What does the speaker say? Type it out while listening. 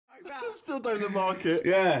Still down the market.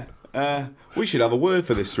 Yeah. We should have a word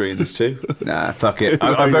for this 3 and this 2. Nah, fuck it.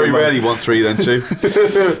 I very rarely want 3 then 2.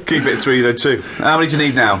 Keep it 3 then 2. How many do you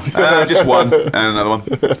need now? Just 1 and another one.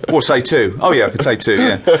 Or say 2. Oh yeah, I could say 2,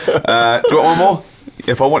 yeah. Do you want one more?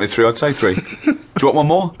 If I wanted 3, I'd say 3. Do you want one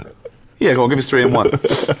more? Yeah, go on, give us 3 and 1.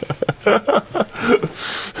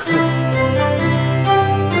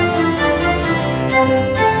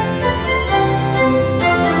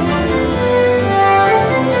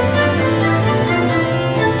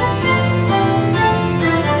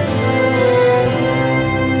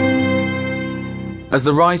 As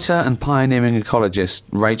the writer and pioneering ecologist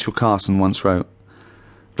Rachel Carson once wrote,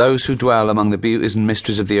 "Those who dwell among the beauties and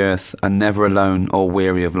mysteries of the earth are never alone or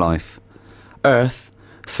weary of life. Earth,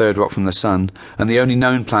 third rock from the sun, and the only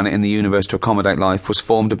known planet in the universe to accommodate life, was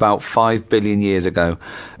formed about 5 billion years ago.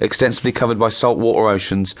 Extensively covered by saltwater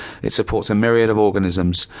oceans, it supports a myriad of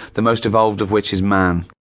organisms, the most evolved of which is man.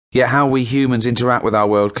 Yet how we humans interact with our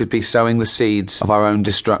world could be sowing the seeds of our own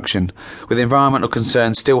destruction. With environmental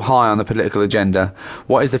concerns still high on the political agenda,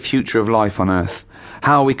 what is the future of life on Earth?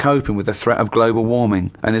 How are we coping with the threat of global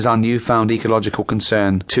warming? And is our newfound ecological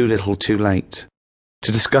concern too little too late?"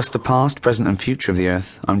 To discuss the past, present and future of the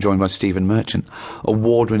Earth, I'm joined by Stephen Merchant,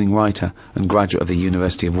 award-winning writer and graduate of the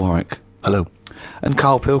University of Warwick. Hello. And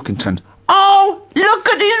Karl Pilkington. Oh, look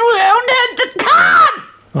at his round-headed can!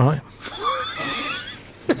 All right.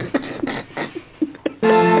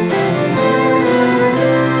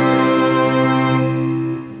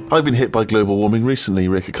 I've been hit by global warming recently,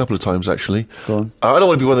 Rick, a couple of times actually. Go on. I don't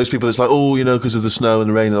want to be one of those people that's like, oh, you know, because of the snow and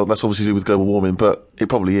the rain, and all, that's obviously to do with global warming, but it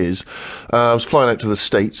probably is. I was flying out to the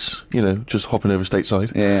States, you know, just hopping over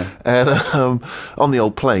stateside. Yeah. And on the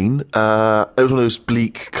old plane, it was one of those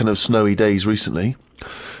bleak, kind of snowy days recently.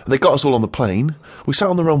 And they got us all on the plane. We sat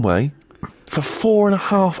on the runway for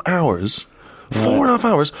 4.5 hours. Right. 4.5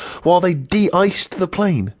 hours while they de-iced the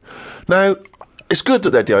plane. Now, it's good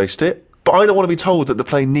that they de-iced it, but I don't want to be told that the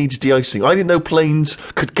plane needs de-icing. I didn't know planes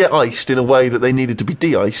could get iced in a way that they needed to be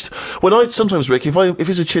de-iced. Sometimes, Rick, if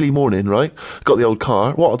it's a chilly morning, right, got the old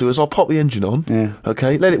car, what I'll do is I'll pop the engine on,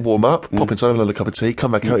 okay, let it warm up, pop inside, have another cup of tea,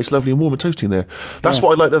 come back out, it's lovely and warm and toasty in there. That's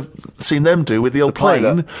what I'd like to have seen them do with the old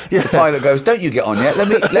plane. The pilot goes, "Don't you get on yet, let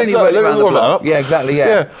me run around the block." Yeah, exactly,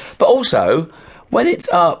 yeah. But also, when it's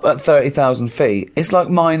up at 30,000 feet, it's like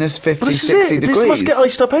minus 50, 60 degrees. This must get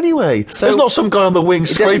iced up anyway. So there's not some guy on the wing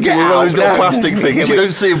scraping with one of those little plastic things. You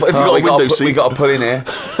don't see him if you've got a window seat. We've got to put in here.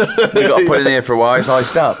 We've got to put in here for a while. It's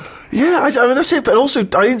iced up. Yeah, I mean, that's it. But also,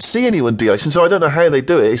 I didn't see anyone de-icing, so I don't know how they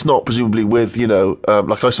do it. It's not presumably with, you know,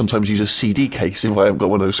 like I sometimes use a CD case if I haven't got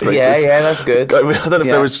one of those scrapers. Yeah, that's good. I mean, I don't know if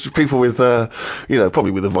there was people with, you know,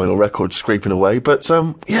 probably with a vinyl record scraping away. But,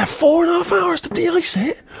 4.5 hours to de-ice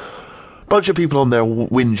it. Bunch of people on there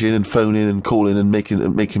whinging and phoning and calling and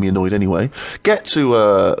making me annoyed anyway. Get to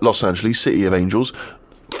Los Angeles, City of Angels.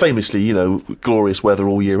 Famously, you know, glorious weather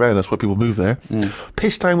all year round. That's why people move there.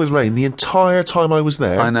 Pissed down with rain the entire time I was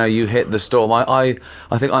there. I know, you hit the storm. I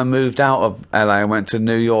think I moved out of LA and went to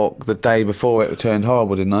New York the day before it turned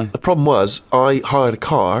horrible, didn't I? The problem was, I hired a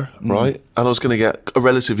car, right? And I was going to get a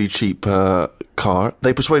relatively cheap car.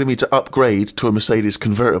 They persuaded me to upgrade to a Mercedes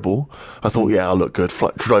convertible. I thought, yeah, I'll look good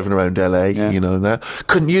driving around LA, you know, and that.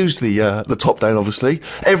 Couldn't use the top down, obviously.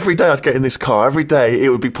 Every day I'd get in this car, every day it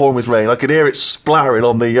would be pouring with rain. I could hear it splattering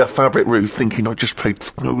on the fabric roof, thinking I just paid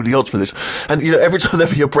the odds for this. And, you know, every time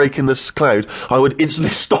there'd be a break in this cloud, I would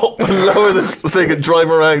instantly stop and lower this thing and drive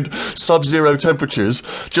around sub-zero temperatures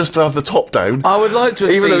just to have the top down. I would like to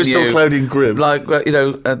have even though it's seen still cloudy and grim. Like, you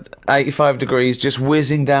know, at 85 degrees, just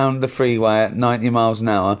whizzing down the freeway at 90 miles an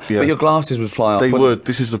hour, but your glasses would fly off. They would.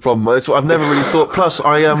 This is the problem. I've never really thought. Plus,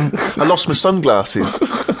 I lost my sunglasses,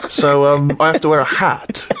 so I have to wear a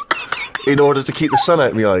hat in order to keep the sun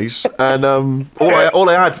out of my eyes. And all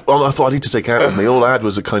I had, I thought I need to take out with me. All I had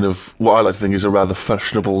was a kind of what I like to think is a rather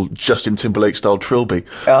fashionable Justin Timberlake style trilby.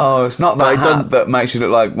 Oh, it's not that hat that makes you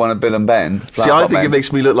look like one of Bill and Ben. See, I think it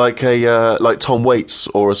makes me look like a like Tom Waits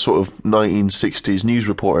or a sort of 1960s news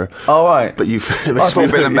reporter. Oh right, but I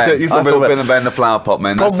thought Bill and Ben. I thought Bill and Ben, the Flower Pot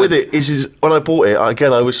Men. The problem with it is when I bought it,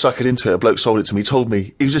 again, I was sucking into it. A bloke sold it to me. Told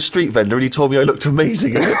me he was a street vendor, and he told me I looked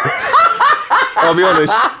amazing in it. I'll be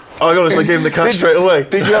honest. I gave him the cash straight away.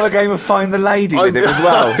 Did you have a game of Find the Lady with him as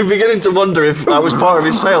well? I'm beginning to wonder if that was part of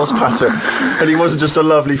his sales pattern and he wasn't just a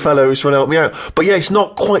lovely fellow who's trying to help me out. But yeah, it's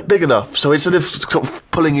not quite big enough. So instead of sort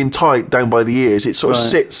of pulling in tight down by the ears, it sort of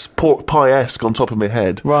sits pork pie-esque on top of my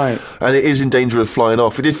head. Right. And it is in danger of flying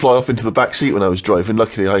off. It did fly off into the back seat when I was driving.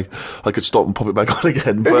 Luckily, I could stop and pop it back on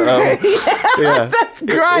again. But yeah, that's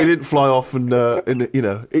great. It didn't fly off and you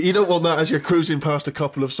know, you don't want that as you're cruising past a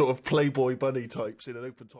couple of sort of Playboy bunny types in an open top.